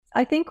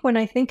I think when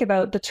I think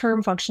about the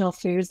term functional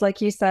foods, like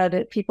you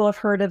said, people have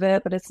heard of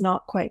it, but it's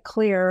not quite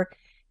clear.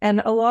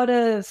 And a lot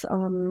of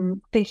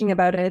thinking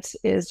about it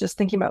is just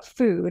thinking about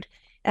food.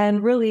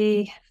 And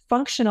really,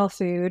 functional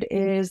food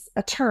is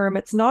a term.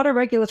 It's not a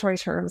regulatory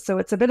term, so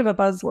it's a bit of a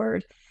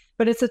buzzword,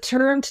 but it's a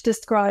term to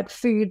describe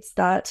foods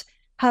that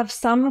have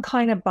some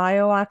kind of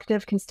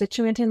bioactive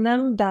constituent in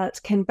them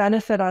that can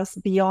benefit us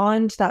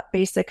beyond that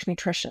basic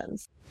nutrition.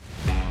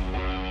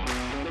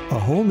 A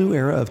whole new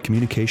era of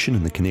communication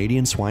in the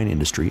Canadian swine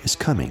industry is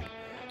coming.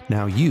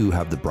 Now you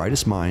have the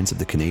brightest minds of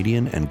the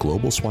Canadian and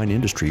global swine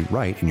industry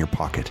right in your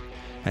pocket.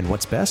 And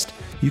what's best?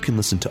 You can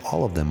listen to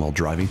all of them while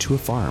driving to a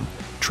farm,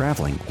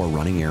 traveling, or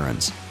running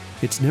errands.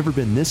 It's never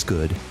been this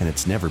good, and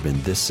it's never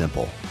been this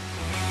simple.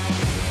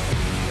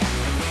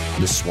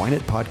 The Swine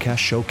It Podcast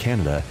Show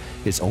Canada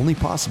is only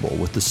possible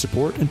with the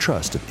support and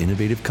trust of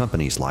innovative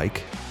companies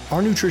like...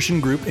 Our nutrition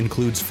group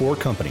includes 4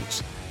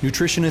 companies: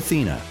 Nutrition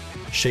Athena,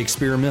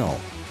 Shakespeare Mill,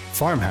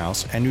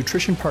 Farmhouse, and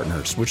Nutrition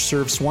Partners, which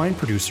serve swine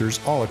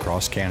producers all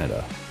across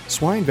Canada.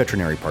 Swine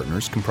Veterinary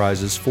Partners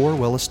comprises 4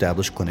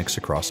 well-established clinics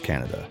across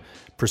Canada: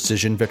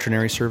 Precision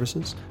Veterinary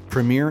Services,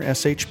 Premier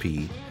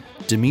SHP,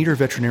 Demeter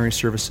Veterinary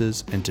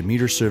Services, and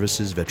Demeter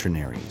Services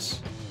Veterinaries.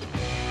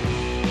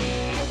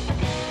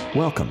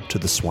 Welcome to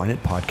the Swine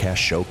It Podcast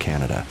Show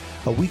Canada,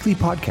 a weekly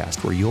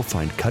podcast where you'll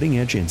find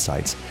cutting-edge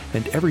insights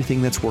and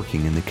everything that's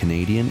working in the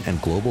Canadian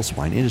and global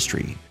swine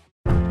industry.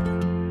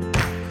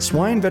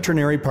 Swine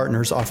Veterinary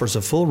Partners offers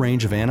a full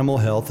range of animal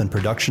health and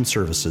production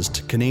services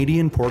to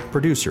Canadian pork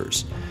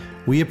producers.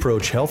 We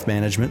approach health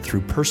management through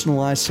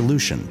personalized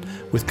solution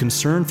with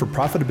concern for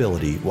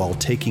profitability while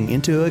taking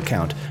into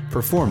account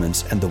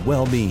performance and the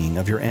well-being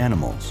of your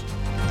animals.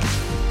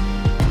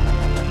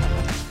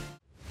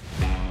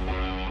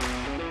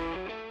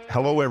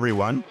 Hello,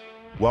 everyone.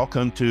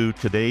 Welcome to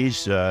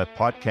today's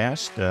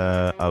podcast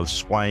of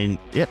Swine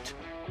It.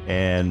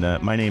 And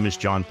my name is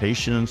John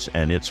Patience,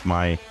 and it's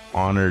my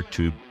honor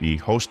to be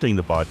hosting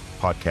the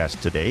podcast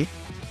today.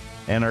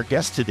 And our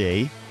guest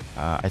today,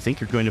 I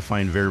think you're going to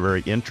find very,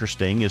 very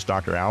interesting, is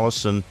Dr.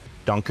 Alison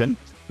Duncan,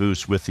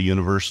 who's with the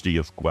University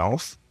of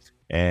Guelph.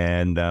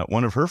 And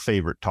one of her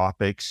favorite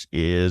topics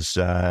is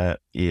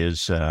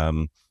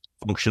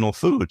functional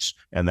foods.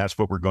 And that's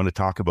what we're going to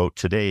talk about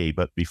today.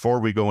 But before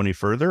we go any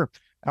further,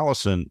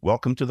 Alison,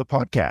 welcome to the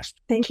podcast.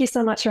 Thank you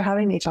so much for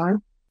having me,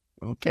 John.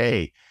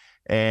 Okay.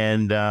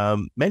 And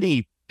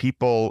many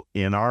people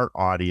in our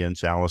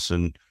audience,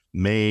 Alison,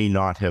 may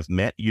not have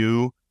met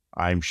you.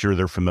 I'm sure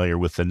they're familiar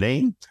with the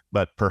name,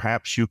 but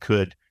perhaps you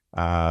could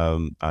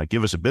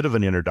give us a bit of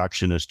an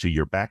introduction as to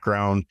your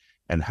background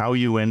and how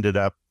you ended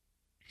up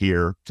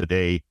here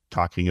today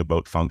talking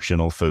about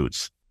functional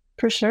foods.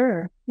 For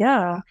sure.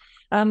 Yeah.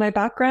 My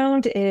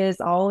background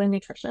is all in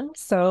nutrition.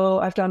 So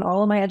I've done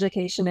all of my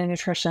education in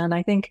nutrition.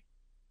 I think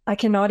I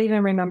cannot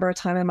even remember a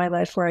time in my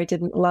life where I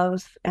didn't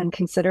love and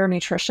consider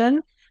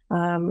nutrition.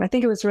 I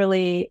think it was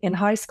really in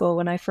high school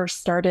when I first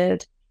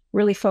started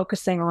really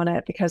focusing on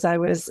it because I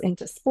was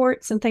into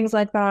sports and things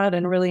like that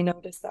and really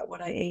noticed that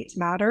what I ate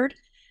mattered.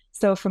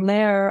 So from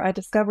there, I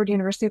discovered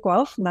University of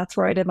Guelph, and that's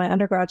where I did my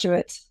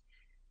undergraduate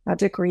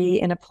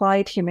degree in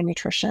applied human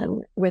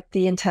nutrition with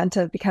the intent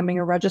of becoming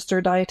a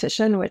registered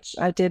dietitian, which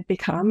I did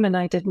become, and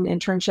I did an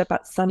internship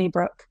at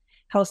Sunnybrook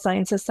Health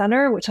Sciences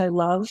Center, which I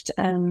loved,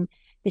 and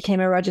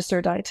became a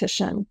registered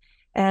dietitian.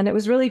 And it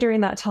was really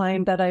during that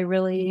time that I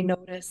really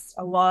noticed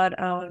a lot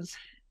of,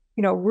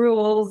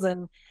 rules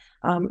and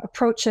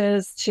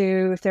approaches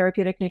to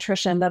therapeutic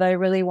nutrition that I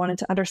really wanted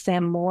to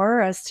understand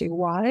more as to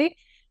why.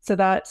 So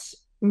that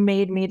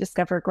made me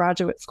discover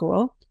graduate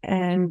school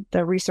and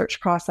the research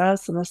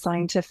process and the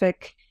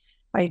scientific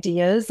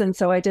ideas. And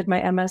so I did my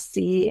MSc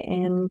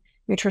in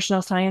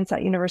nutritional science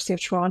at University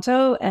of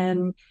Toronto,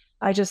 and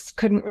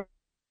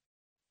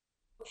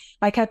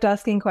I kept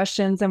asking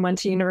questions and went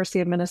to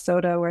University of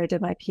Minnesota where I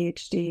did my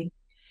PhD.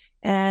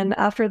 And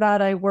after that,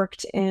 I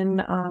worked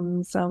in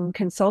some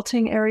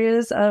consulting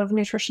areas of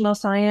nutritional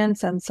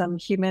science and some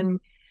human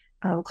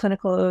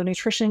clinical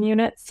nutrition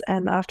units.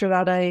 And after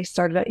that, I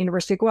started at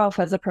University of Guelph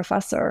as a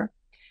professor,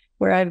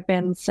 where I've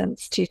been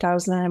since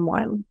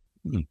 2001.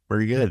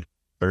 Very good.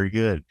 Very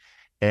good.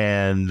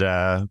 And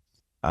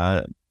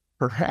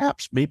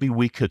perhaps maybe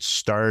we could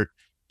start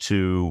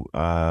to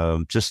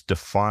just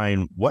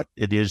define what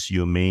it is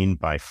you mean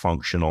by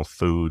functional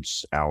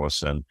foods,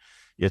 Alison.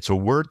 It's a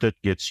word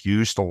that gets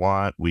used a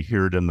lot. We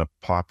hear it in the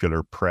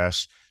popular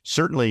press.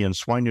 Certainly in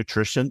swine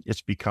nutrition,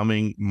 it's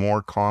becoming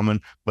more common,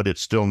 but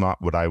it's still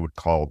not what I would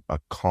call a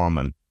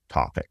common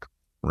topic,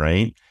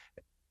 right?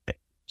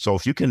 So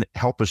if you can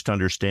help us to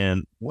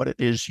understand what it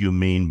is you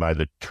mean by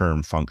the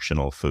term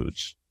functional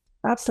foods.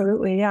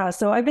 Absolutely. Yeah.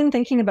 So I've been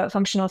thinking about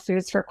functional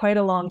foods for quite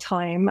a long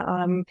time.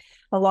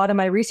 A lot of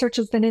my research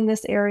has been in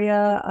this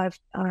area. I've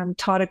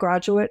taught a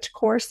graduate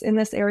course in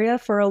this area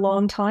for a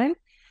long time.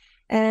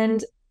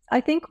 And I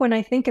think when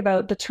I think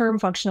about the term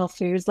functional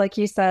foods, like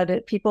you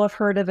said, people have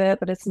heard of it,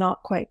 but it's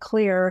not quite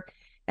clear.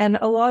 And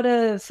a lot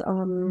of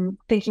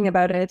thinking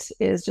about it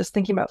is just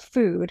thinking about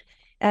food.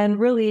 And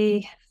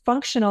really,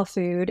 functional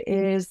food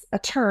is a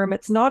term.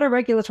 It's not a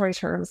regulatory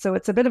term, so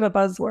it's a bit of a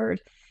buzzword,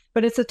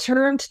 but it's a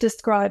term to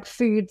describe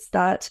foods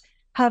that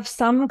have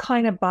some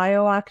kind of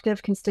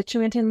bioactive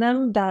constituent in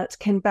them that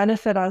can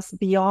benefit us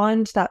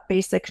beyond that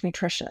basic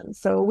nutrition.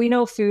 So we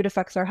know food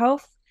affects our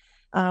health.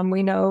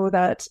 We know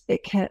that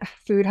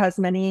food has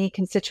many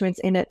constituents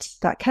in it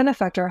that can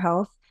affect our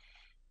health,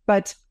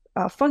 but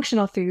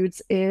functional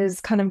foods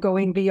is kind of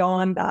going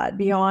beyond that,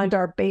 beyond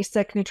our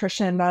basic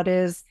nutrition that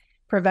is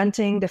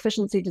preventing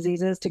deficiency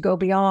diseases, to go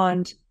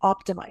beyond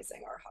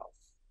optimizing our health.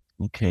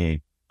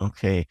 Okay.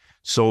 Okay.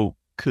 So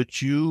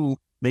could you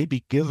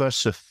maybe give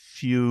us a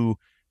few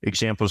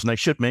examples? And I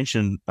should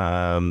mention,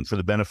 for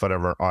the benefit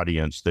of our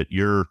audience, that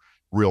your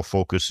real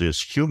focus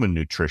is human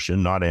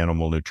nutrition, not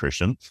animal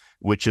nutrition,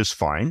 which is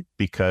fine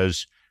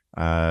because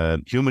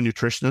human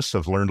nutritionists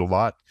have learned a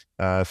lot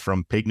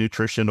from pig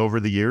nutrition over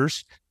the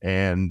years,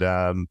 and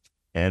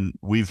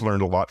we've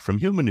learned a lot from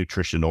human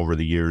nutrition over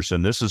the years.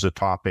 And this is a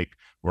topic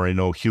where I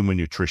know human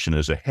nutrition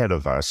is ahead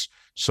of us.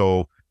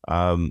 So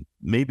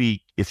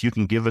maybe if you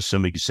can give us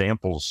some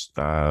examples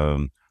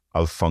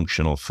of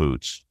functional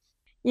foods.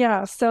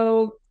 Yeah,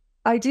 so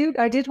I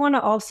did want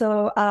to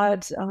also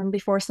add,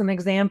 before some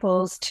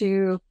examples,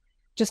 to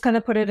just kind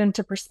of put it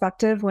into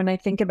perspective when I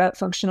think about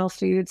functional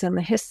foods and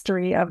the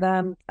history of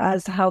them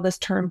as how this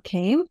term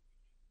came.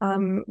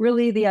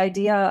 Really, the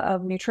idea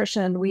of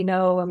nutrition, we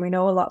know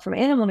a lot from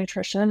animal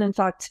nutrition. In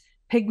fact,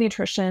 pig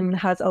nutrition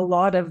has a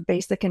lot of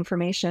basic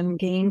information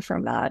gained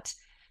from that.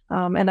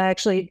 And I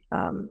actually,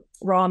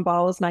 Ron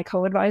Ball is my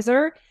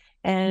co-advisor.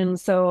 And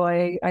so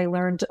I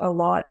learned a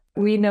lot.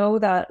 We know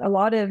that a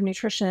lot of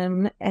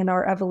nutrition and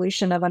our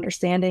evolution of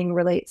understanding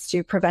relates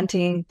to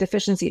preventing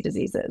deficiency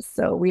diseases.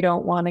 So we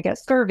don't want to get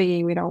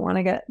scurvy. We don't want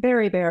to get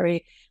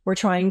beriberi. We're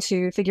trying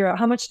to figure out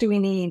how much do we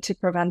need to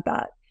prevent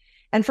that.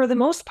 And for the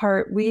most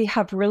part, we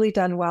have really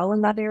done well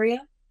in that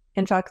area.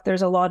 In fact,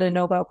 there's a lot of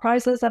Nobel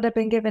Prizes that have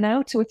been given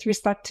out with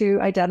respect to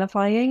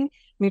identifying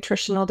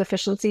nutritional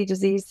deficiency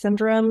disease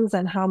syndromes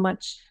and how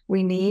much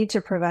we need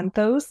to prevent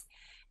those.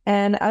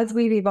 And as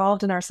we've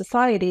evolved in our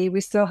society,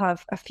 we still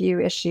have a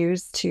few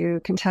issues to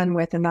contend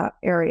with in that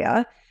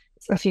area,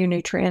 a few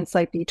nutrients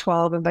like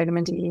B12 and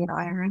vitamin D and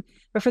iron.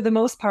 But for the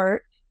most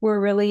part,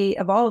 we're really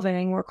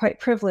evolving. We're quite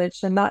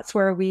privileged. And that's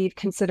where we've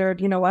considered,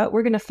 you know what,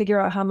 we're going to figure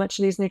out how much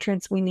of these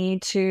nutrients we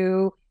need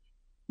to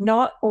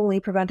not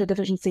only prevent a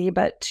deficiency,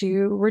 but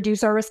to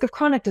reduce our risk of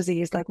chronic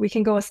disease. Like we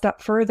can go a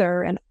step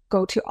further and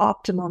go to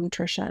optimal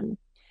nutrition.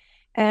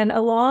 And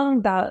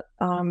along that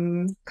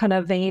kind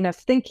of vein of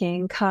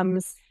thinking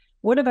comes,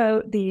 what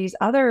about these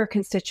other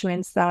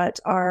constituents that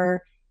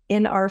are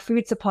in our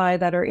food supply,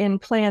 that are in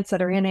plants,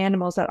 that are in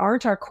animals, that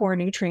aren't our core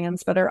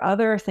nutrients, but are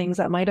other things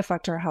that might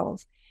affect our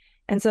health?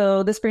 And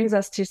so this brings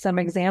us to some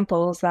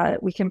examples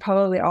that we can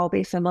probably all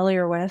be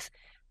familiar with.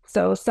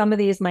 So some of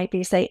these might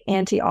be, say,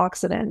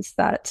 antioxidants,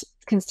 that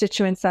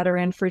constituents that are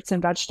in fruits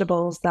and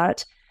vegetables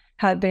that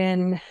have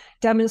been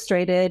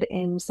demonstrated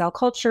in cell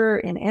culture,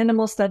 in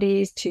animal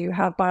studies, to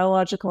have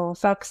biological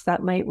effects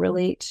that might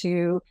relate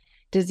to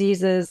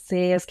diseases,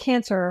 say, as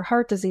cancer or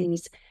heart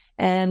disease,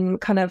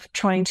 and kind of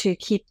trying to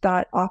keep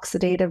that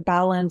oxidative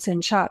balance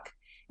in check.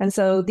 And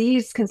so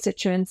these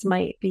constituents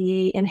might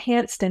be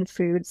enhanced in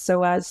foods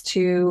so as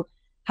to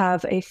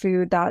have a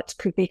food that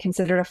could be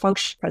considered a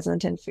function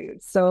present in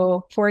food.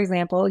 So, for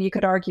example, you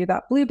could argue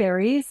that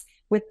blueberries,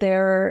 with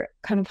their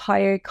kind of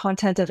high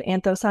content of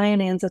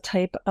anthocyanins, a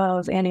type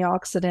of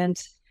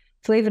antioxidant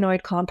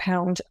flavonoid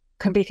compound,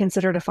 can be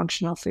considered a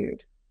functional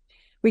food.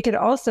 We could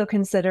also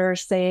consider,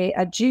 say,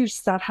 a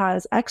juice that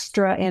has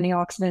extra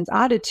antioxidants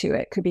added to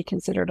it could be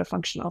considered a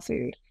functional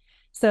food.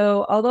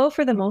 So although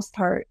for the most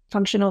part,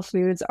 functional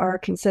foods are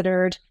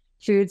considered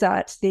foods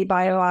that the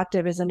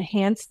bioactive is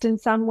enhanced in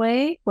some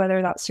way,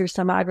 whether that's through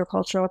some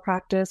agricultural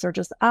practice or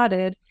just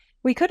added,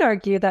 we could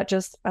argue that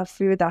just a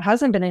food that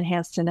hasn't been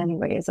enhanced in any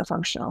way is a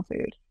functional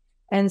food.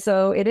 And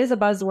so it is a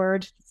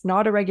buzzword. It's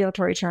not a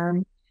regulatory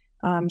term.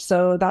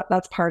 So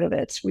that's part of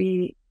it.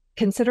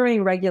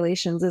 Considering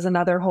regulations is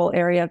another whole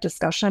area of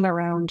discussion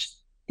around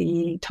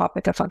the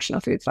topic of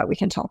functional foods that we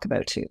can talk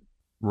about too.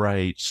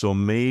 Right. So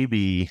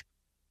maybe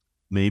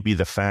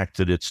the fact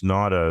that it's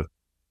not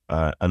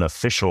an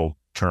official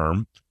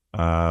term,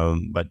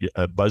 but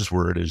a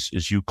buzzword,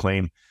 as you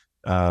claim,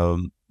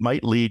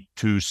 might lead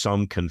to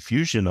some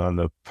confusion on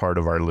the part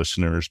of our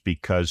listeners,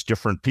 because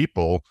different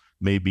people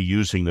may be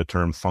using the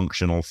term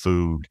functional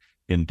food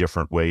in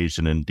different ways,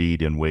 and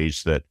indeed in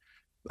ways that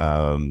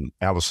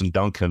Alison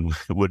Duncan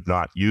would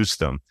not use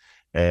them.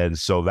 And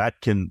so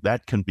that can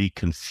be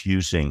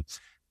confusing.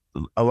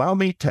 Allow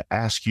me to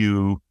ask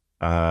you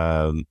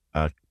some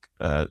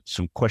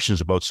questions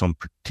about some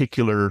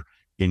particular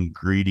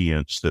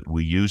ingredients that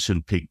we use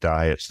in pig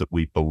diets that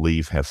we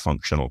believe have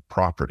functional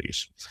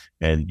properties.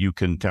 And you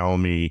can tell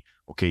me,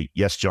 okay,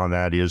 yes, John,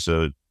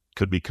 that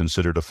could be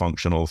considered a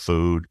functional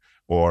food,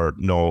 or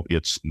no,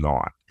 it's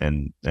not.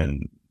 And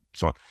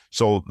so on.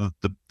 So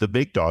the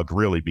big dog,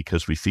 really,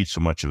 because we feed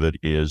so much of it,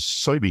 is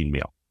soybean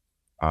meal.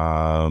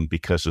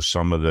 because of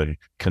some of the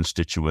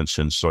constituents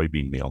in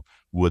soybean meal.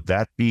 Would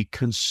that be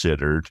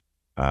considered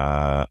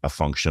a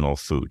functional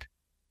food?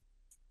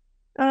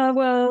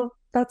 Well,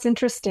 that's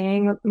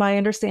interesting. My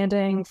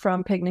understanding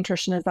from pig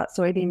nutrition is that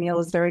soybean meal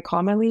is very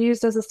commonly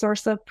used as a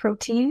source of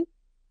protein.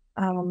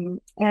 And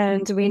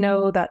we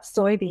know that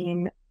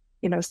soybeans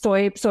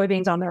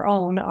on their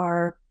own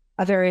are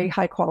a very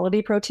high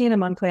quality protein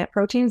among plant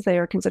proteins. They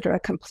are considered a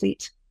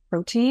complete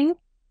protein.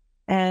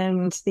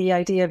 And the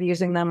idea of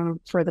using them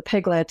for the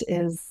piglet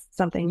is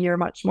something you're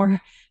much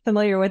more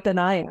familiar with than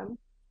I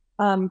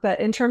am. But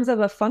in terms of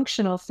a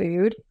functional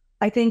food,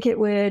 I think it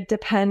would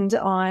depend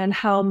on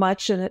how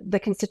much the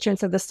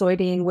constituents of the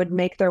soybean would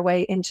make their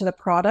way into the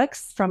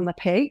products from the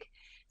pig.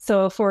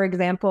 So, for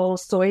example,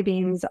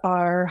 soybeans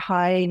are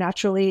high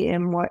naturally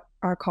in what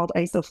are called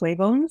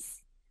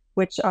isoflavones,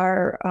 which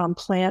are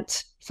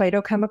plant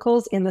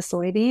phytochemicals in the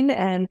soybean.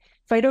 And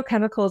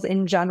phytochemicals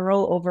in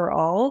general,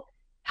 overall,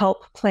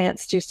 help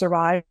plants to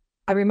survive.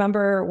 I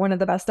remember one of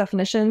the best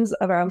definitions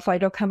around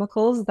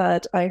phytochemicals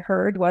that I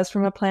heard was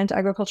from a plant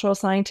agricultural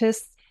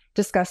scientist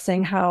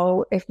discussing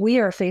how if we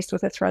are faced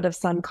with a threat of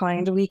some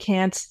kind, we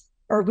can't,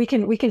 or we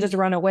can just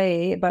run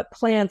away, but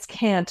plants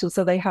can't.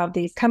 So they have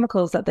these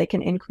chemicals that they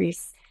can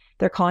increase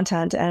their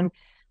content. And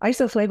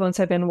isoflavones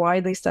have been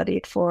widely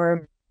studied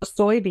for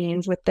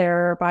soybeans with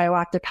their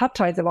bioactive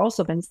peptides have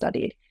also been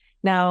studied.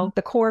 Now,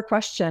 the core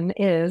question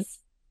is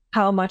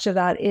how much of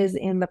that is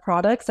in the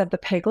products of the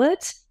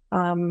piglet,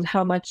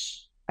 how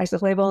much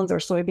isoflavones or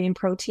soybean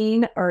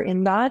protein are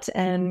in that.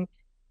 And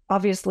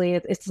obviously,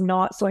 it's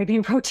not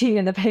soybean protein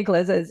in the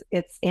piglets,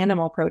 it's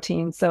animal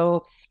protein.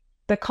 So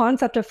the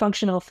concept of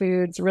functional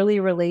foods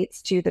really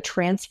relates to the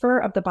transfer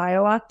of the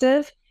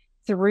bioactive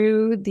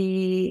through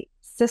the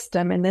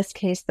system, in this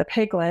case, the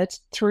piglet,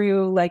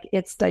 through like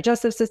its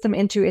digestive system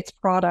into its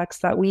products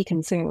that we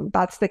consume.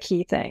 That's the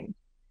key thing.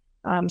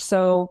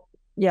 So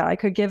yeah, I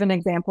could give an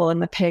example in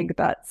the pig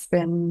that's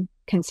been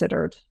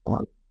considered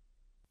one.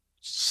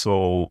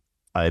 So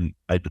I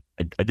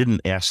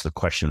didn't ask the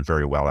question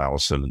very well,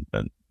 Alison.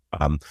 And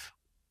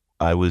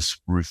I was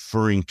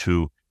referring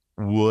to,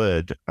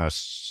 would a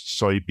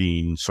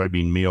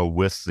soybean meal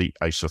with the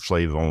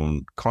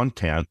isoflavone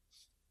content,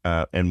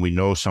 and we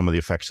know some of the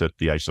effects that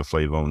the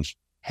isoflavones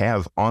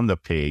have on the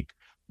pig,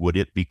 would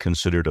it be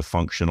considered a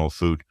functional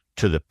food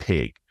to the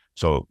pig?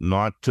 So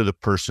not to the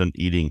person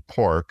eating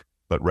pork,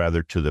 but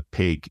rather to the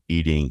pig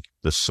eating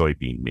the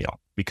soybean meal,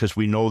 because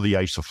we know the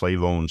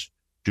isoflavones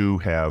do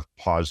have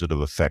positive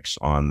effects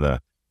on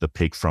the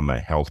pig from a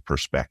health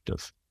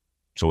perspective.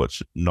 So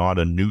it's not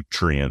a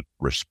nutrient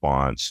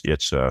response.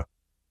 It's a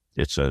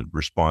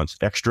response,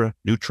 extra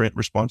nutrient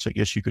response, I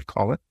guess you could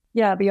call it.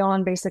 Yeah,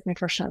 beyond basic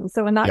nutrition.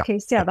 So in that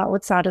case, that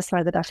would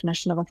satisfy the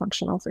definition of a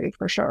functional food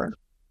for sure.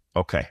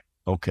 Okay.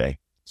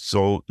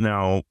 So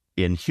now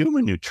in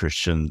human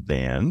nutrition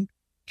then,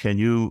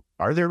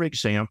 are there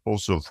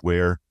examples of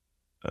where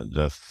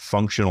the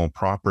functional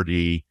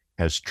property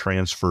has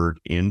transferred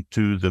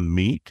into the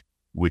meat,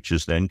 which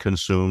is then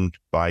consumed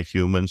by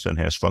humans and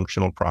has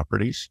functional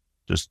properties?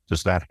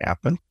 Does that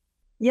happen?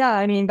 Yeah,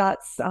 I mean,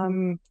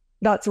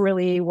 that's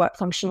really what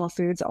functional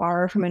foods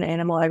are from an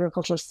animal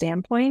agriculture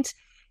standpoint.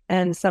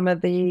 And some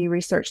of the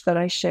research that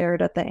I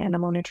shared at the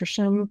Animal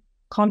Nutrition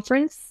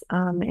Conference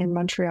in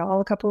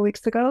Montreal a couple of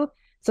weeks ago.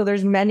 So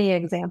there's many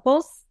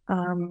examples,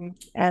 and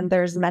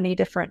there's many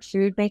different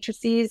food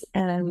matrices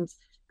and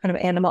kind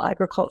of animal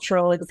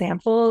agricultural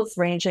examples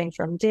ranging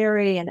from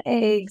dairy and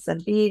eggs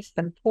and beef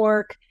and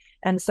pork.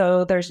 And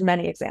so there's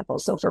many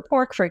examples. So for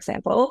pork, for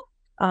example,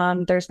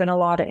 there's been a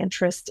lot of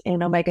interest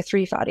in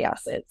omega-3 fatty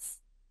acids.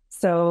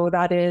 So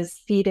that is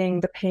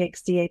feeding the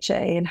pigs DHA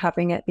and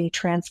having it be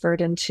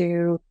transferred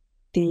into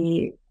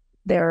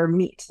their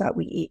meat that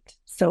we eat.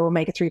 So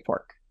omega-3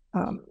 pork.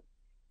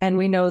 And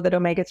we know that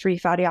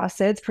omega-3 fatty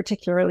acids,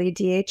 particularly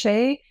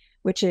DHA,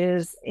 which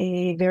is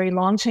a very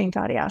long chain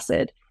fatty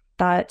acid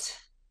that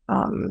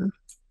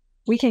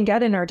we can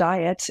get in our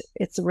diet.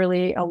 It's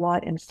really a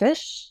lot in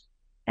fish,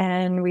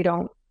 and we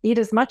don't eat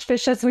as much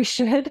fish as we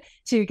should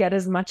to get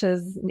as much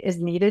as is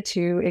needed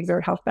to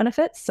exert health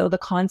benefits. So the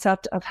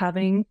concept of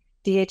having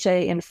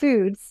DHA in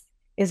foods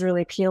is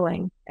really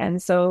appealing.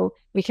 And so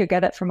we could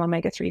get it from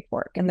omega-3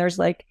 pork. And there's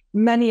like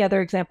many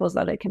other examples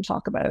that I can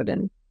talk about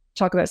and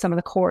talk about some of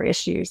the core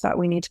issues that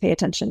we need to pay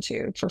attention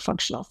to for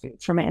functional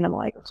foods from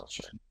animal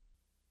agriculture.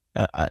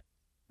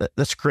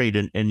 That's great.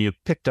 And you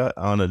picked up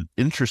on an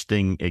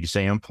interesting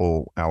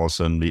example,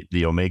 Alison,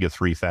 the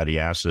omega-3 fatty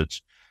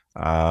acids,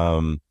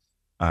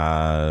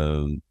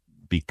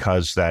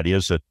 because that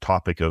is a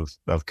topic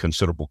of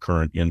considerable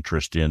current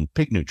interest in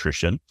pig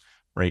nutrition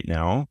right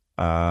now,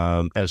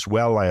 as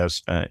well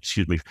as,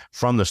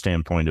 from the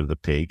standpoint of the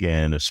pig,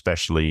 and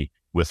especially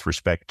with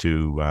respect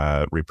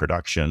to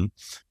reproduction.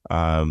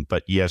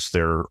 But yes,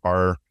 there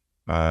are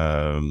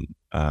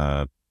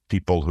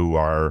people who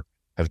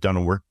have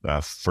done work.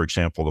 For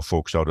example, the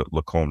folks out at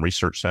Lacombe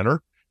Research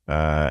Center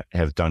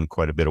have done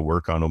quite a bit of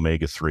work on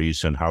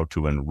omega-3s and how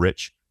to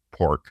enrich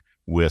pork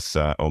with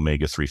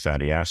omega-3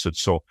 fatty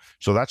acids. So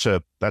that's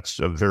a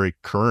very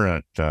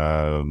current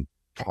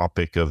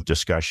topic of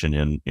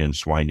discussion in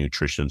swine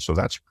nutrition. So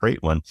that's a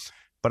great one.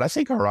 But I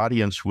think our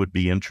audience would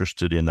be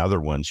interested in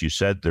other ones. You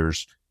said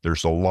there's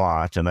a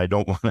lot, and I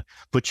don't want to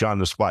put you on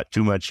the spot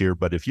too much here,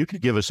 but if you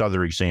could give us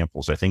other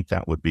examples, I think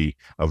that would be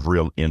of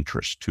real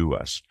interest to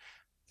us.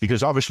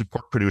 Because obviously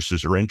pork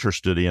producers are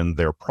interested in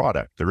their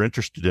product. They're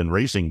interested in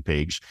raising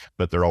pigs,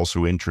 but they're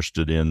also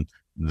interested in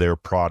their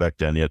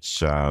product and its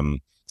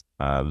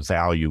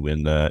value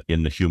in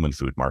the human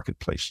food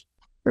marketplace.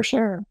 For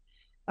sure.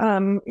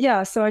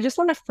 Yeah, so I just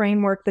want to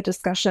framework the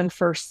discussion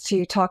first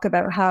to talk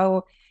about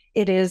how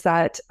it is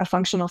that a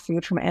functional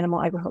food from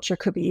animal agriculture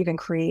could be even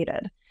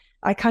created.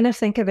 I kind of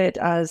think of it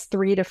as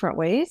three different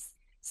ways.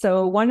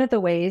 So one of the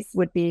ways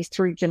would be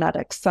through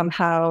genetics,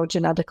 somehow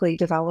genetically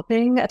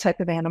developing a type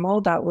of animal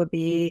that would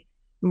be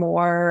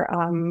more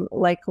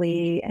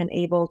likely and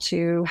able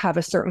to have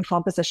a certain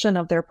composition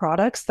of their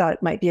products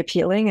that might be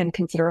appealing and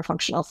consider a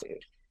functional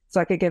food.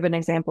 So I could give an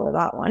example of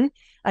that one.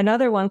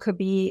 Another one could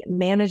be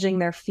managing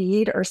their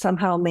feed or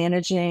somehow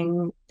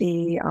managing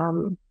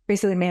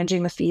basically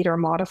managing the feed or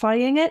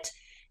modifying it.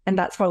 And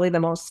that's probably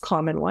the most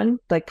common one,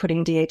 like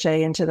putting DHA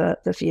into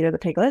the feed of the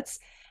piglets.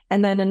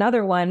 And then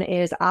another one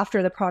is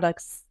after the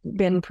product's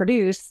been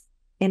produced,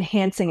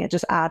 enhancing it,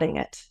 just adding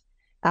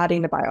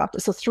the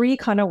bioactive. So three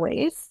kind of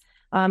ways.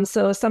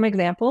 So some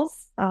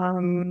examples.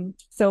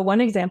 So one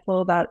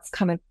example that's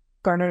kind of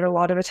garnered a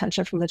lot of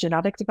attention from the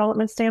genetic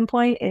development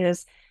standpoint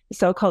is the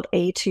so-called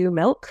A2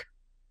 milk.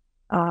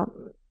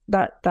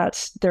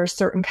 That there are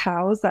certain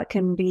cows that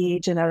can be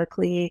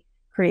genetically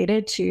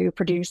created to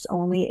produce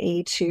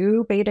only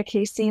A2 beta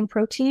casein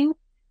protein.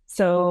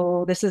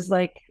 So this is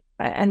like,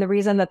 and the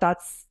reason that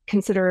that's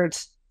considered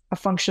a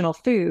functional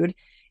food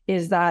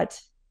is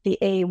that the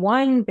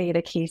A1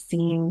 beta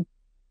casein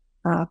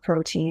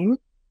protein,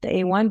 the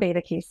A1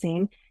 beta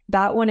casein,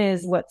 that one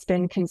is what's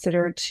been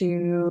considered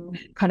to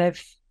kind of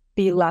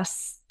be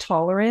less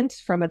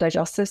tolerant from a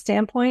digestive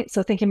standpoint.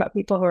 So thinking about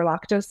people who are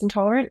lactose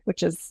intolerant,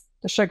 which is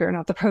the sugar,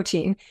 not the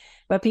protein,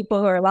 but people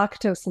who are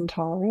lactose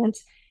intolerant,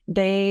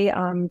 they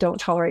don't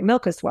tolerate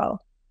milk as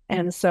well.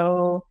 And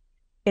so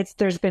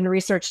there's been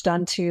research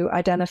done to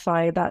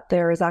identify that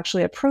there is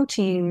actually a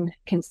protein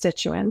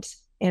constituent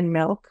in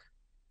milk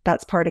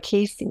that's part of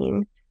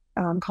casein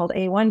called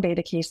A1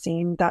 beta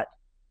casein that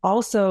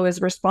also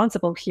is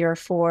responsible here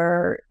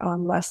for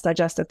less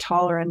digestive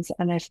tolerance.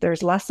 And if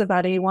there's less of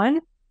that A1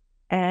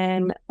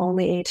 and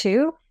only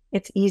A2,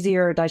 it's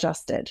easier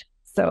digested.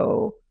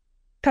 So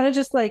kind of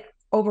just like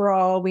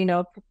overall, we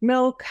know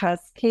milk has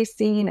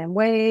casein and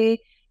whey,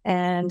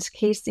 and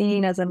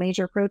casein as a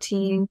major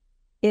protein,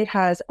 it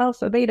has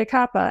alpha, beta,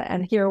 kappa,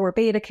 and here we're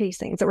beta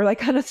casein. So we're like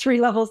kind of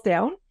 3 levels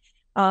down.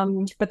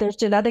 But there's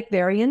genetic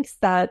variants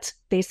that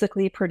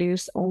basically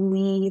produce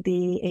only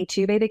the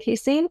A2 beta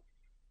casein.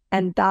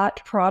 And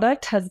that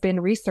product has been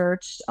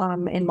researched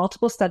in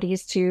multiple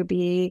studies to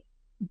be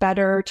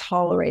better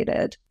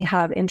tolerated,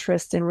 have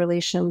interest in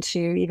relation to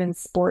even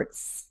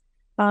sports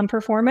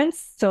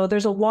performance. So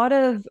there's a lot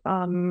of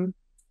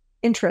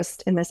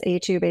interest in this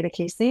A2 beta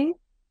casein.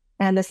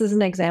 And this is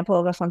an example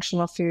of a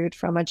functional food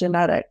from a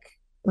genetic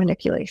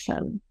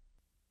manipulation.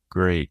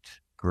 Great.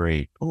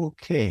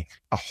 Okay.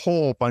 A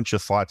whole bunch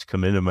of thoughts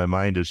come into my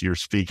mind as you're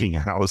speaking,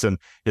 Alison.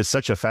 It's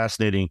such a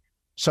fascinating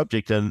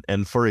subject.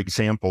 And for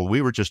example,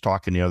 we were just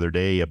talking the other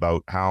day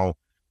about how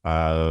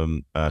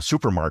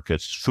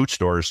supermarkets, food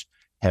stores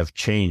have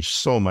changed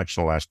so much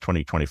in the last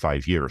 20,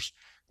 25 years.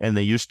 And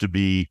they used to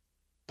be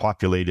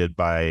populated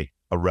by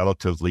a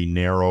relatively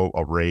narrow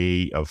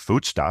array of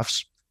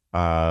foodstuffs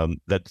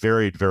that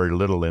varied very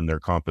little in their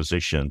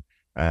composition.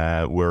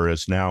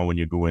 Whereas now when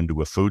you go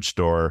into a food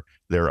store,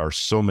 there are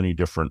so many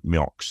different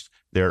milks.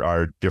 There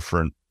are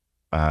different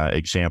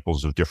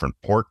examples of different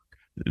pork,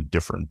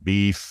 different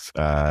beef,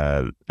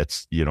 et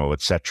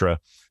cetera.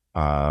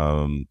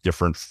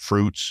 Different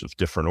fruits of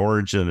different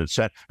origin,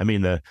 etc. I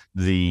mean,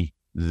 the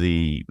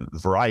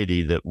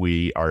variety that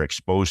we are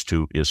exposed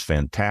to is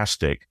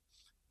fantastic,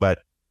 but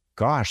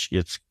gosh,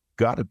 it's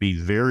got to be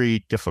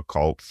very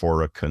difficult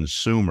for a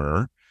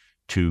consumer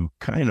to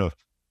kind of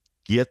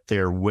get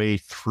their way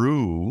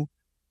through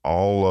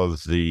all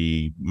of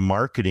the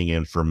marketing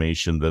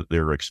information that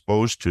they're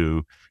exposed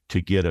to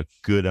get a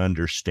good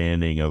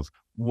understanding of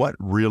what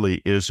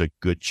really is a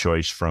good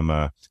choice from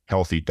a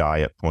healthy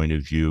diet point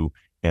of view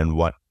and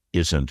what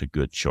isn't a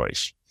good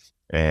choice.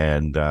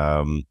 And,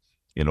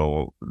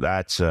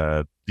 that's,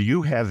 do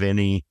you have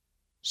any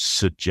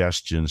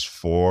suggestions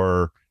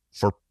for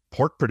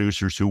pork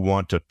producers who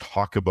want to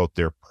talk about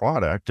their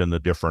product and the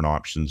different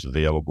options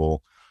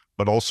available?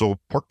 But also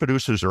pork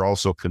producers are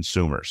also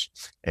consumers.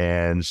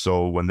 And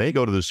so when they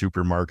go to the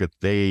supermarket,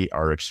 they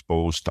are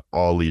exposed to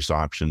all these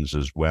options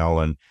as well.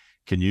 And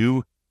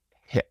I'm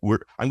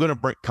going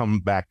to come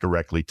back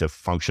directly to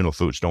functional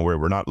foods. Don't worry,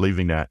 we're not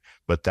leaving that,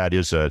 but that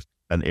is an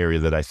area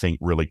that I think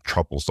really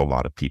troubles a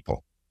lot of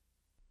people.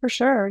 For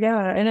sure.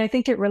 Yeah. And I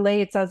think it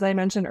relates, as I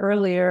mentioned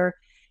earlier,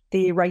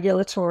 the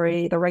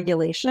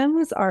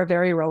regulations are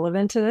very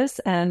relevant to this.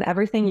 And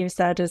everything you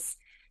said is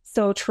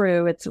so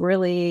true. It's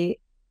really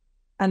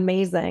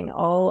amazing.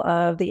 All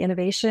of the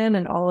innovation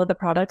and all of the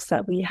products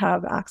that we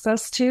have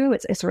access to,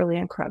 it's really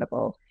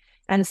incredible.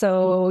 And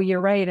so you're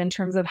right in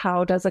terms of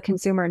how does a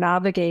consumer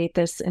navigate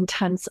this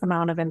intense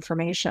amount of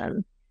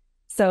information.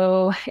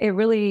 So it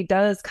really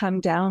does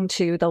come down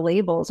to the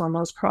labels on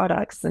those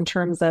products in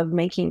terms of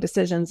making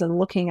decisions and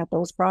looking at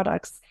those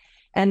products.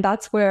 And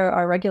that's where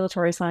our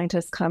regulatory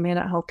scientists come in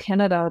at Health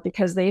Canada,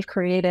 because they've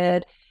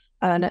created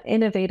an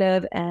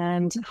innovative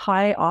and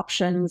high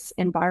options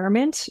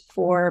environment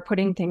for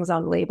putting things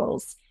on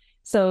labels.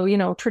 So,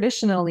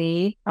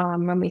 traditionally,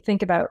 when we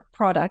think about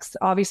products,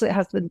 obviously it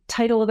has the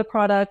title of the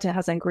product, it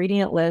has an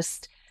ingredient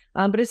list,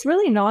 but it's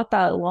really not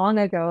that long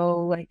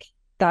ago, like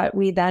that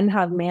we then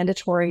have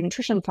mandatory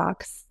nutrition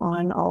facts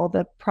on all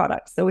the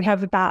products. So we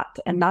have that,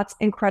 and that's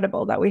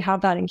incredible that we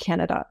have that in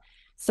Canada.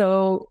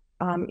 So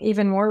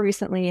even more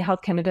recently,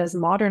 Health Canada has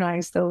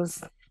modernized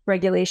those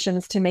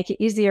regulations to make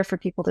it easier for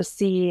people to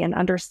see and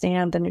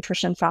understand the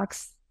nutrition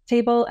facts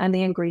table and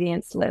the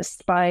ingredients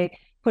list by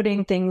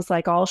putting things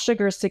like all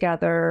sugars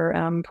together,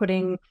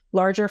 putting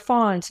larger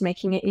font,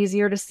 making it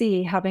easier to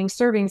see, having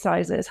serving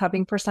sizes,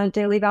 having percent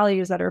daily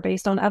values that are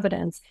based on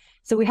evidence.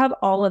 So we have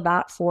all of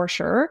that for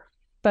sure.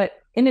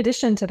 But in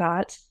addition to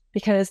that,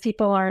 because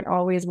people aren't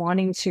always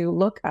wanting to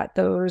look at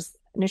those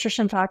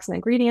nutrition facts and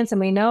ingredients, and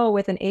we know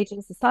with an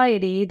aging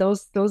society,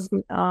 those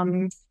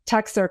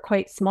texts are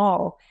quite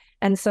small.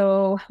 And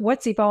so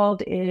what's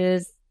evolved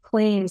is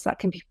claims that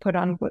can be put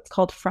on what's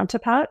called front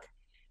of pack.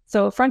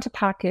 So front of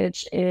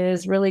package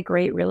is really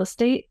great real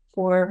estate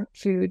for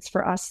foods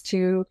for us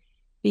to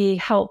be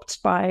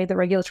helped by the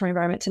regulatory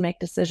environment to make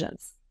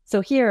decisions.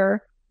 So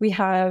here we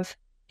have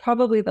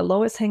probably the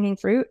lowest hanging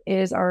fruit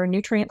is our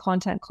nutrient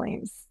content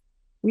claims.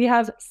 We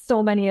have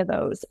so many of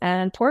those,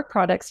 and pork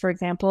products, for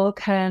example,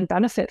 can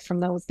benefit from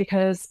those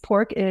because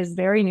pork is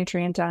very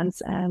nutrient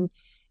dense and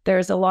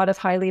there's a lot of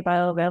highly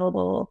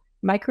bioavailable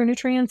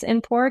micronutrients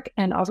in pork,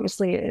 and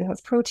obviously it has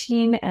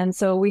protein. And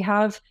so we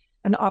have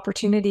an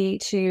opportunity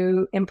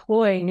to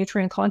employ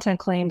nutrient content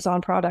claims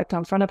on product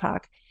on front of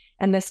pack.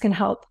 And this can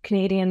help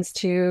Canadians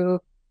to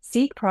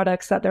seek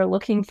products that they're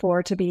looking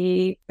for to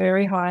be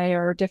very high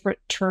or different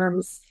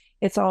terms.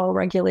 It's all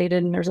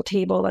regulated and there's a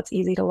table that's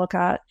easy to look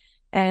at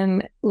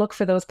and look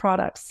for those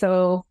products.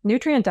 So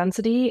nutrient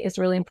density is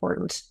really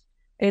important.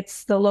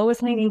 It's the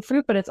lowest hanging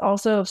fruit, but it's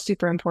also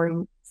super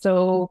important.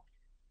 So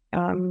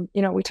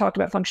we talked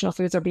about functional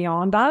foods are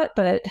beyond that,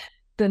 but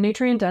the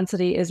nutrient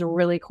density is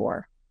really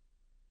core.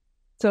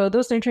 So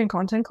those nutrient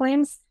content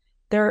claims,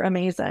 they're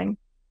amazing.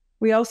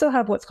 We also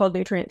have what's called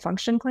nutrient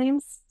function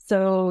claims.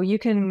 So you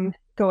can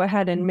go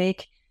ahead and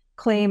make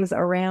claims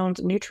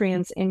around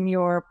nutrients in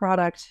your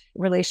product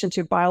in relation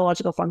to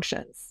biological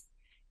functions.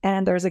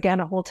 And there's,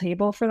 again, a whole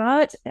table for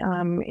that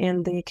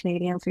in the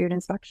Canadian Food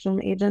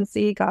Inspection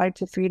Agency Guide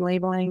to Food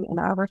Labeling and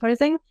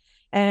Advertising.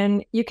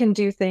 And you can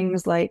do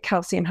things like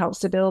calcium helps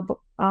to build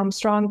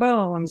strong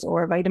bones,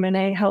 or vitamin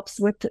A helps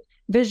with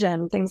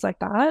vision, things like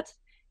that.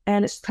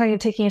 And it's kind of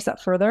taking a step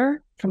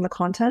further from the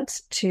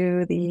content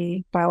to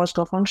the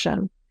biological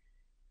function.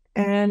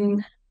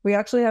 And we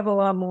actually have a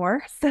lot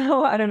more.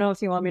 So I don't know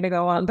if you want me to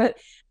go on, but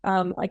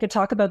I could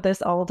talk about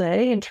this all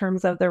day in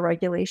terms of the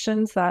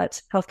regulations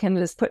that Health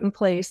Canada has put in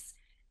place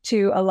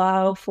to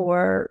allow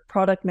for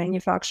product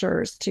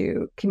manufacturers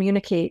to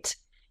communicate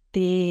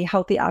the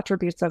healthy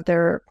attributes of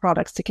their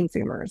products to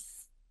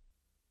consumers.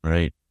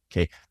 Right.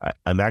 Okay.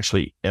 I'm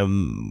actually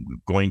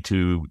going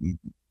to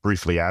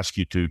briefly ask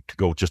you to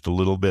go just a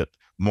little bit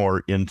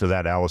more into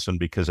that, Alison,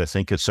 because I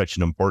think it's such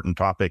an important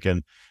topic.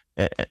 And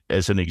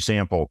as an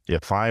example,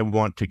 if I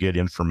want to get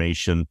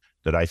information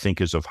that I think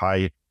is of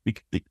high,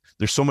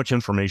 there's so much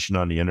information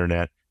on the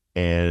internet,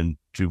 and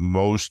to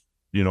most,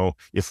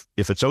 if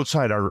it's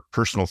outside our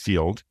personal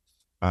field,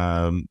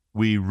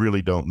 we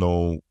really don't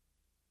know.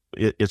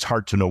 It's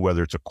hard to know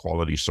whether it's a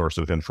quality source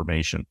of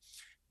information.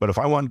 But if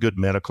I want good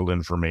medical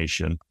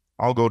information,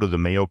 I'll go to the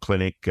Mayo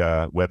Clinic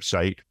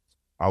website.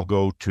 I'll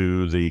go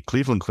to the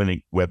Cleveland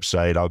Clinic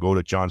website. I'll go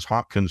to Johns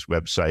Hopkins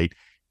website,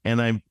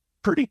 and I'm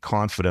pretty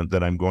confident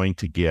that I'm going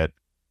to get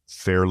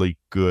fairly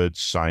good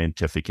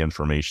scientific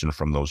information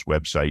from those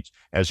websites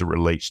as it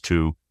relates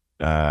to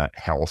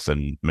health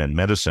and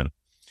medicine.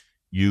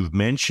 You've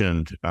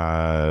mentioned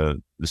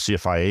the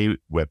CFIA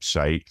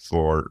website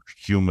for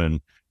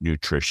human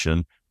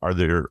nutrition. Are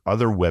there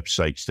other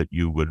websites that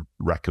you would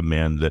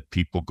recommend that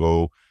people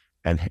go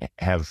and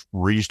have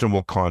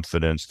reasonable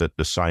confidence that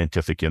the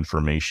scientific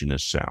information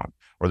is sound,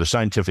 or the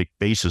scientific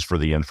basis for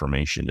the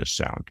information is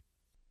sound?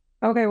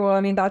 Okay, well, I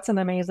mean, that's an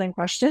amazing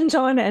question,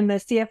 John. And the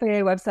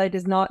CFIA website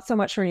is not so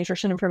much for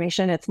nutrition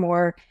information, it's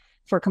more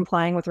for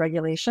complying with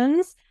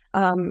regulations.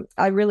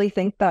 I really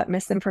think that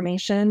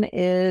misinformation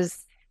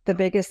is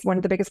one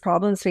of the biggest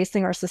problems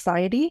facing our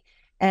society,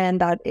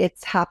 and that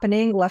it's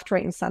happening left,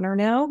 right, and center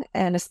now,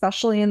 and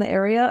especially in the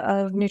area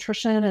of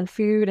nutrition and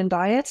food and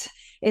diet.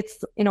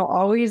 It's,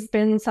 always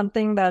been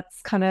something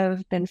that's kind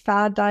of been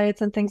fad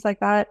diets and things like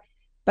that.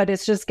 but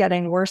it's just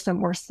getting worse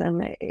and worse,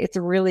 and it's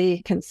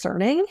really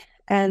concerning.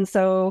 And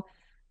so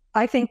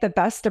I think the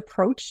best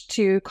approach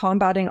to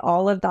combating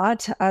all of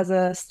that as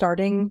a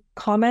starting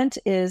comment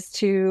is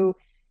to,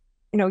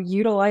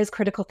 utilize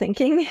critical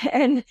thinking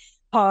and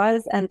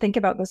pause and think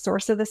about the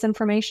source of this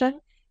information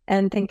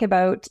and think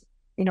about,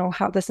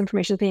 how this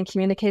information is being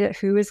communicated,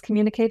 who is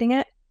communicating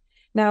it.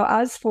 Now,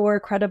 as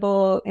for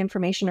credible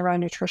information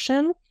around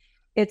nutrition,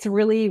 it's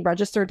really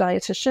registered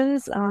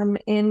dietitians.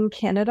 In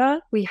Canada,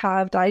 we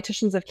have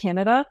Dietitians of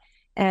Canada,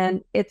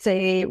 and it's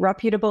a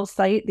reputable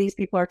site. These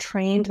people are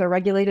trained, they're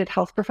regulated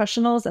health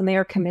professionals, and they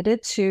are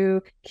committed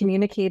to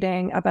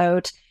communicating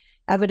about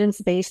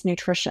evidence-based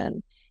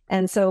nutrition.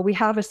 And so we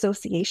have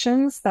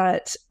associations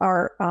that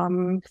are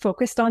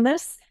focused on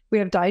this. We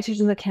have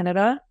Dietitians of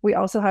Canada. We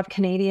also have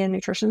Canadian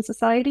Nutrition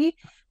Society.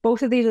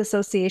 Both of these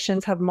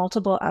associations have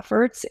multiple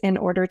efforts in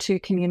order to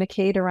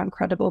communicate around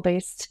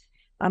credible-based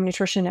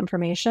nutrition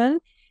information.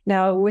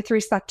 Now, with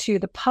respect to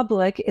the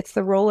public, it's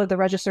the role of the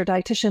registered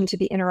dietitian to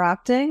be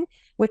interacting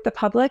with the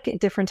public,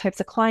 different types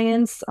of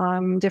clients,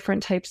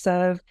 different types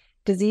of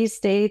disease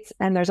states,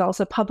 and there's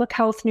also public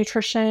health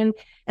nutrition.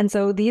 And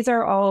so these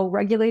are all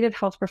regulated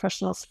health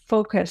professionals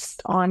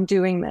focused on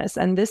doing this.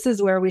 And this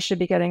is where we should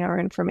be getting our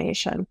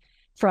information,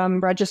 from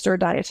registered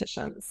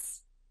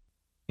dietitians.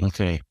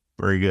 Okay,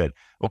 very good.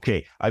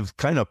 Okay, I've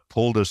kind of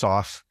pulled us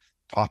off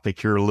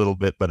topic here a little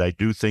bit, but I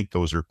do think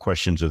those are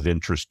questions of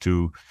interest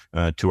to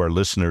our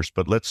listeners.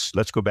 But let's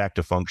go back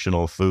to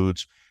functional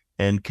foods.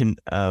 And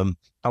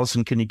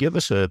Alison, can you give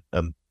us a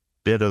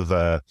bit of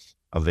a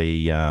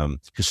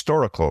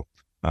historical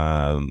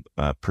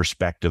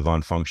perspective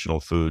on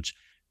functional foods?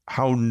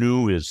 How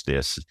new is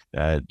this?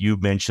 You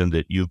mentioned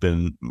that you've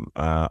been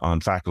on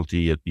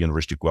faculty at the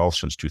University of Guelph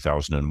since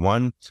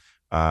 2001,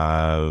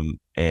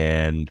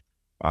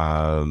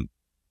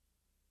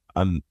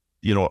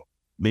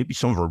 maybe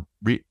some of our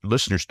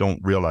listeners don't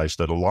realize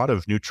that a lot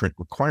of nutrient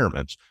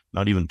requirements,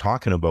 not even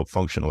talking about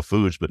functional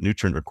foods, but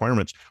nutrient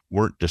requirements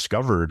weren't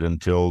discovered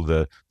until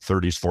the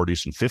 30s,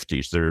 40s, and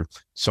 50s. They're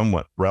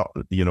somewhat,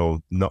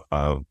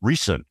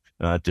 recent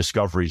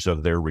discoveries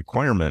of their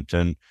requirement.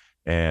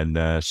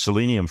 And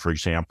selenium, for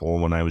example,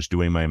 when I was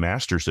doing my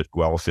master's at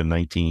Guelph in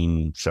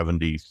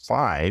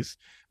 1975,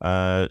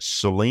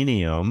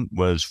 selenium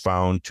was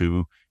found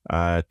to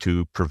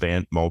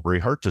prevent Mulberry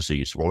heart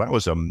disease. Well, that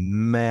was a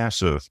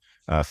massive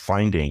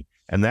finding,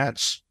 and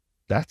that's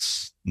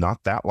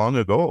not that long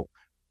ago,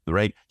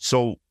 right?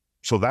 So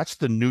that's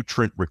the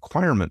nutrient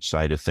requirement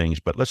side of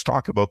things. But let's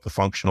talk about the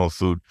functional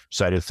food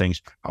side of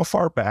things. How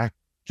far back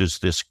does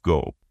this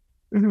go?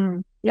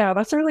 Mm-hmm. Yeah,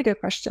 that's a really good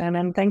question.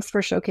 And thanks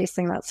for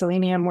showcasing that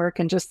selenium work,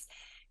 and just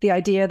the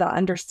idea that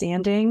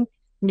understanding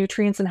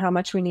nutrients and how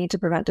much we need to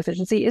prevent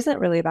deficiency isn't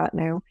really that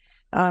new.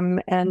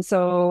 And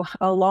so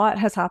a lot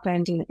has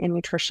happened in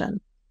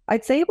nutrition.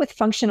 I'd say with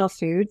functional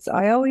foods,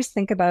 I always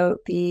think about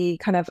the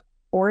kind of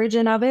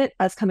origin of it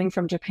as coming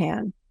from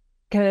Japan.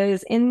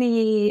 Because in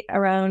the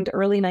around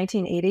early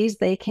 1980s,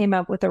 they came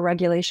up with a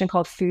regulation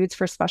called Foods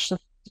for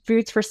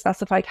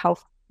Specified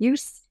Health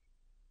Use,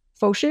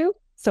 FOSHU.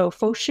 So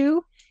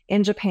FOSHU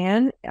in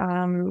Japan,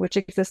 which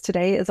exists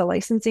today, is a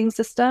licensing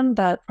system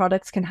that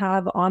products can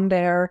have on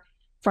their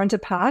front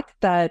of pack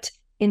that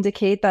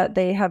indicate that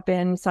they have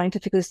been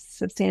scientifically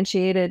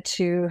substantiated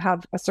to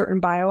have a certain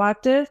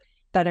bioactive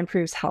that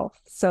improves health.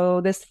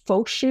 So this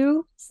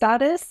FOSHU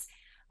status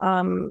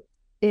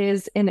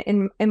is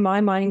in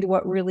my mind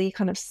what really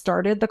kind of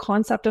started the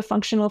concept of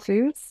functional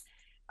foods.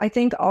 I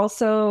think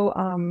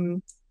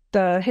also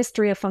the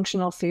history of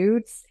functional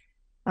foods,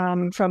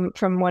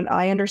 from what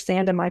I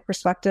understand and my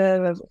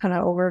perspective of kind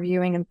of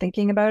overviewing and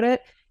thinking about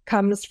it,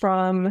 comes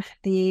from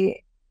the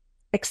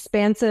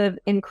expansive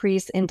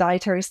increase in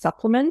dietary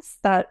supplements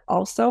that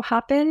also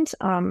happened.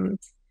 I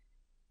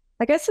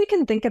guess we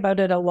can think about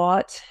it a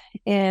lot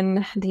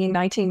in the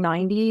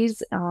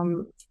 1990s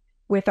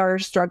with our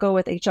struggle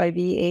with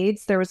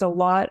HIV/AIDS. There was a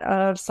lot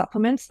of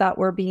supplements that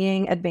were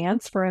being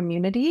advanced for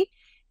immunity,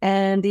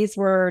 and these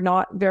were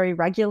not very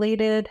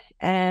regulated.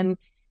 And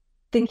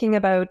thinking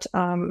about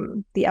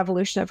the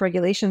evolution of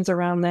regulations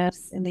around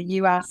this in the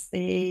US,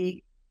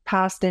 they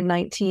passed in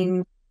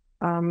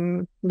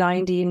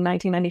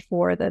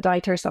 1994, the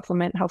Dietary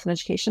Supplement Health and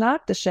Education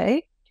Act, the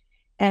SHEA.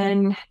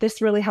 And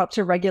this really helped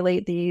to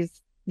regulate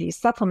these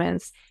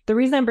supplements. The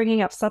reason I'm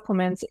bringing up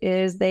supplements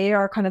is they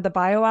are kind of the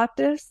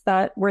bioactives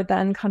that were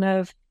then kind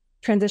of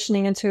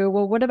transitioning into,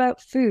 well, what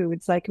about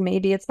foods? Like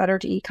maybe it's better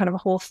to eat kind of a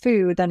whole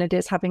food than it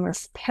is having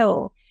this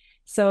pill.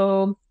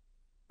 So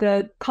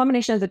the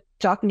combination of the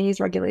Japanese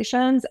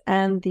regulations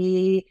and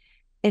the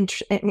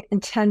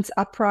intense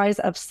uprise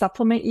of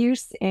supplement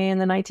use in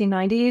the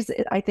 1990s,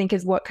 I think,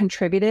 is what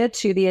contributed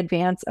to the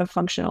advance of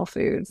functional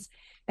foods.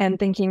 And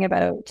thinking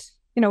about,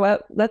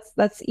 what,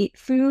 let's eat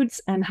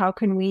foods, and how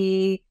can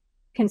we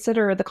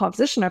consider the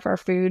composition of our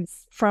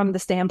foods from the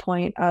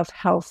standpoint of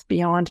health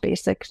beyond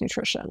basic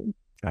nutrition.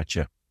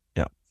 Gotcha.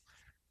 Yeah.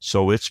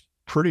 So it's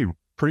pretty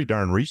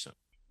darn recent.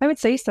 I would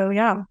say so,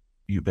 yeah.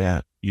 You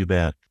bet.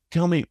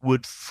 Tell me,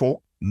 would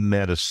folk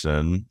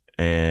medicine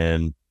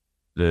and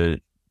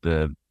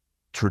the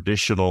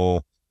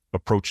traditional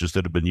approaches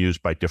that have been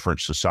used by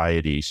different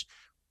societies.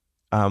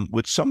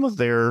 Would some of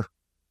their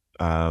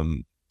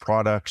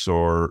products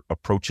or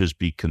approaches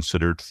be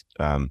considered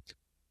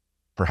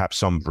perhaps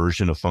some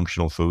version of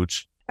functional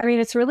foods? I mean,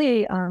 it's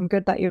really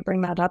good that you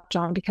bring that up,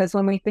 John, because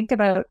when we think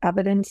about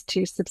evidence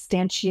to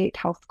substantiate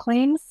health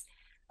claims,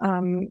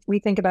 we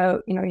think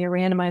about, your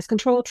randomized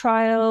control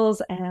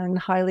trials and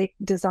high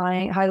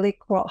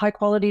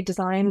quality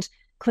designed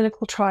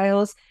clinical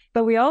trials.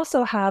 But we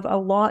also have a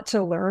lot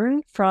to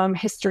learn from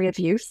history of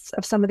use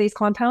of some of these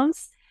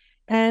compounds.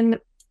 And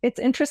it's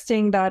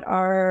interesting that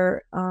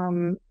our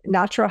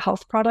natural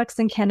health products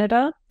in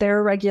Canada,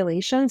 their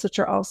regulations, which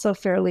are also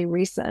fairly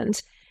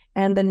recent,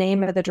 and the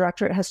name of the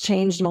directorate has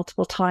changed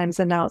multiple times,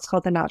 and now it's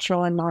called the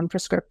Natural and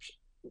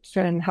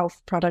Non-Prescription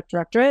Health Product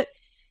Directorate.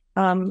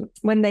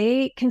 When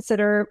they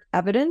consider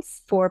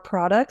evidence for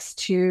products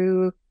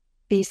to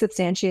be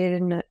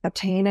substantiated and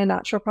obtain a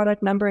natural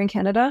product number in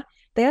Canada,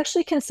 they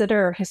actually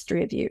consider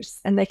history of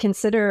use, and they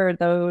consider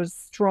those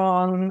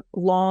strong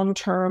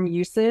long-term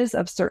uses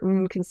of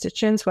certain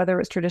constituents, whether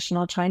it's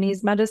traditional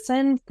Chinese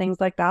medicine, things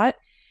like that.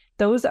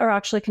 Those are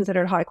actually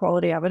considered high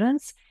quality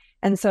evidence.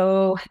 And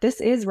so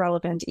this is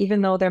relevant,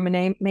 even though there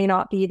may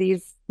not be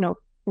these,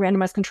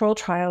 randomized control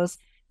trials.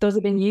 Those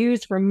have been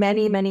used for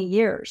many, many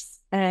years,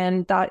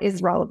 and that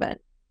is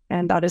relevant,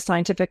 and that is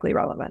scientifically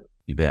relevant.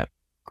 You bet.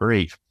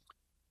 Great.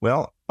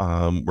 Well,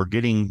 we're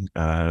getting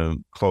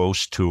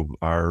close to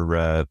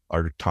our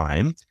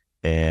time,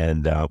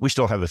 and we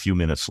still have a few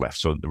minutes left,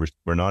 so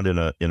we're not in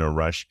a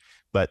rush.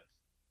 But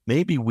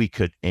maybe we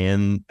could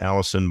end,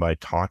 Alison, by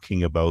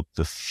talking about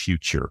the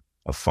future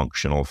of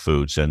functional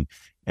foods. And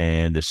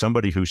as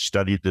somebody who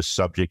studied this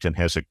subject and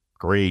has a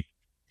great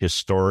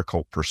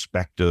historical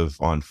perspective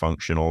on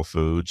functional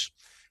foods,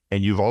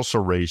 and you've also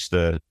raised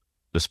the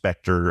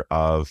specter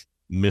of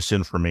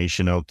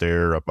misinformation out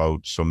there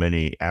about so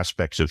many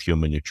aspects of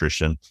human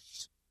nutrition.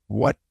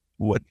 What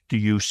do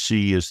you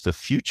see as the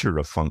future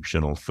of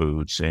functional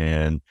foods,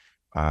 and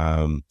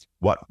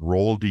what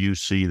role do you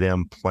see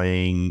them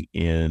playing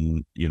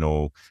in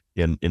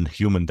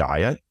human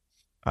diet?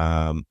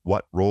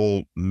 What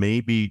role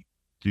maybe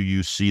do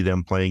you see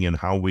them playing in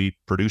how we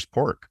produce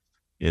pork?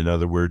 In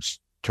other words,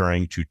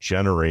 trying to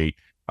generate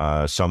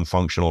some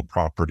functional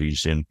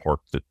properties in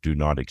pork that do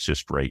not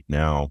exist right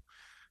now.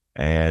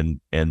 And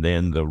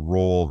then the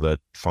role that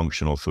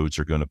functional foods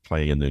are going to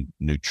play in the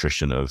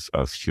nutrition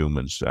of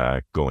humans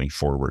going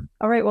forward.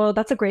 All right. Well,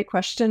 that's a great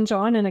question,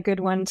 John, and a good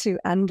one to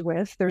end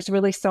with. There's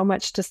really so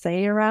much to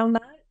say around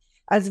that.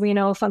 As we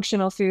know,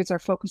 functional foods are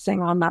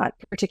focusing on that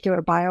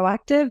particular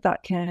bioactive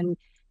that can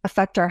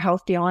affect our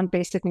health beyond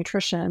basic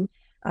nutrition.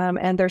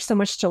 And there's so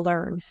much to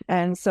learn.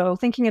 And so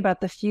thinking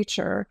about the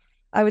future,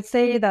 I would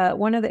say that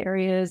one of the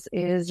areas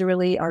is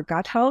really our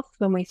gut health.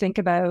 When we think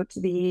about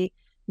the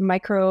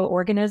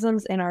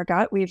microorganisms in our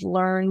gut, we've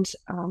learned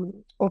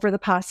over the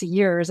past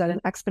years at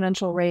an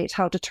exponential rate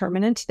how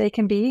determinant they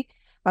can be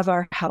of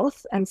our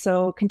health. And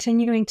so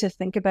continuing to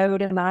think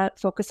about and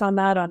focus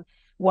on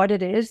what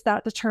it is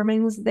that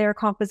determines their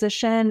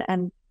composition,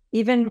 and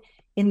even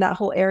in that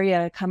whole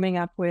area, coming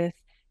up with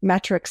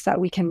metrics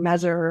that we can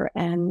measure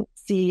and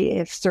see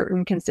if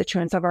certain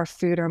constituents of our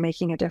food are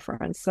making a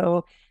difference.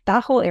 So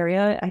that whole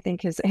area, I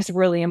think, is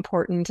really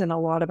important and a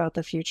lot about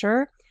the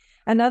future.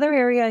 Another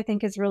area I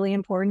think is really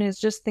important is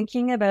just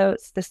thinking about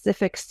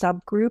specific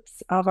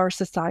subgroups of our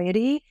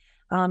society.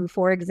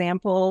 For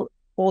example,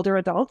 older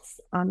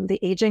adults, the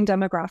aging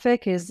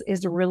demographic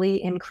is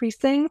really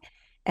increasing,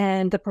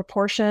 and the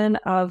proportion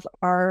of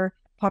our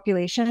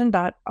population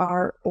that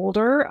are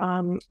older,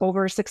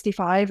 over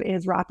 65,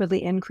 is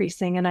rapidly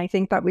increasing. And I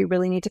think that we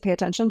really need to pay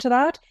attention to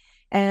that.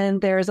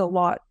 And there's a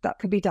lot that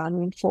could be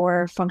done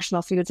for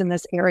functional foods in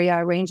this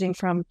area, ranging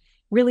from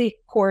really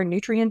core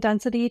nutrient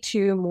density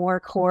to more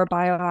core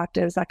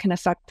bioactives that can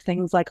affect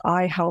things like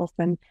eye health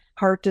and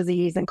heart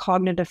disease and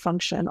cognitive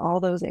function,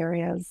 all those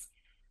areas.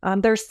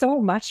 There's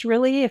so much,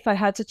 really. If I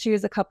had to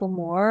choose a couple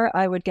more,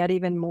 I would get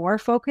even more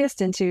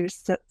focused into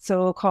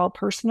so-called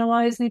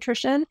personalized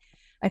nutrition.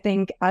 I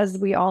think, as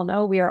we all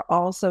know, we are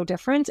all so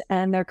different,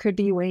 and there could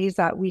be ways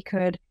that we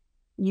could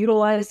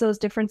utilize those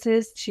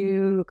differences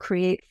to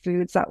create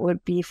foods that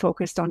would be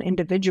focused on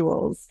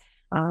individuals,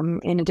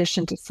 in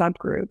addition to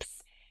subgroups.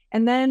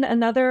 And then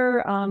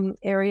another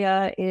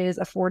area is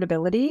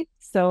affordability.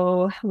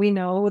 So we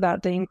know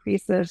that the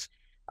increase of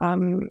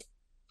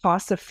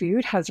cost of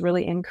food has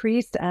really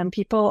increased, and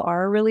people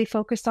are really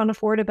focused on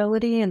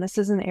affordability. And this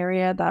is an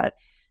area that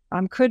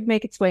could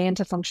make its way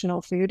into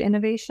functional food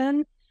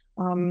innovation.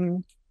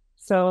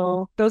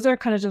 So those are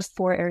kind of just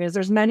 4 areas.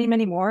 There's many,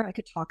 many more I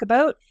could talk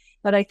about,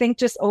 but I think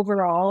just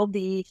overall,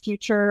 the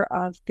future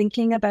of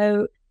thinking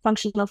about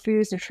functional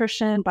foods,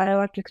 nutrition,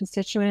 bioactive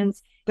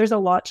constituents, there's a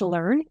lot to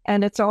learn,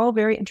 and it's all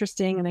very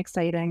interesting and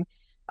exciting.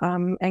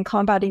 And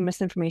combating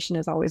misinformation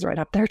is always right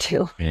up there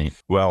too. Okay.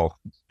 Well,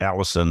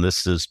 Alison,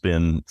 this has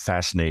been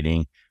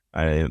fascinating.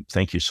 I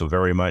thank you so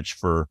very much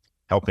for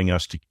helping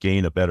us to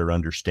gain a better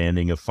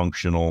understanding of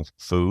functional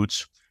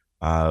foods.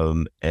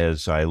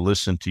 As I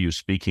listen to you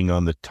speaking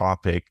on the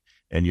topic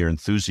and your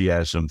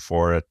enthusiasm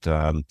for it,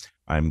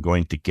 I'm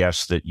going to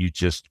guess that you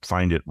just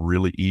find it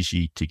really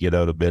easy to get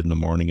out of bed in the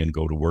morning and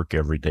go to work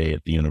every day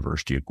at the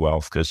University of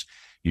Guelph, because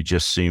you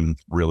just seem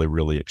really,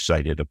 really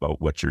excited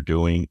about what you're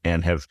doing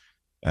and have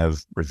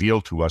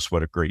revealed to us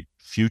what a great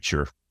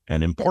future,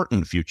 an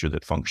important future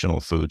that functional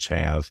foods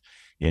have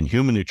in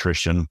human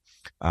nutrition.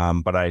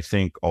 But I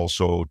think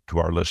also to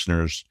our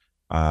listeners,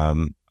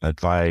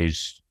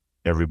 advise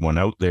everyone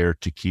out there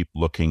to keep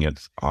looking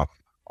at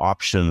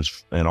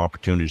options and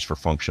opportunities for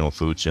functional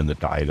foods in the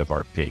diet of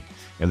our pig.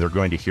 And they're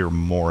going to hear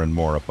more and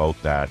more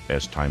about that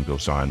as time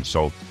goes on.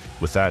 So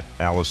with that,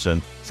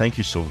 Alison, thank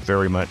you so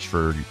very much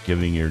for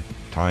giving your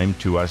time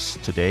to us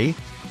today.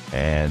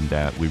 And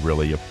we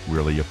really,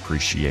 really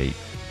appreciate.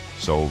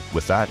 So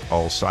with that,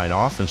 I'll sign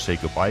off and say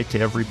goodbye to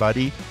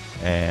everybody.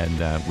 And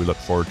we look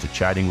forward to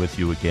chatting with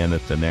you again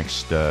at the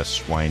next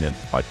Swine and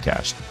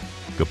podcast.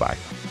 Goodbye.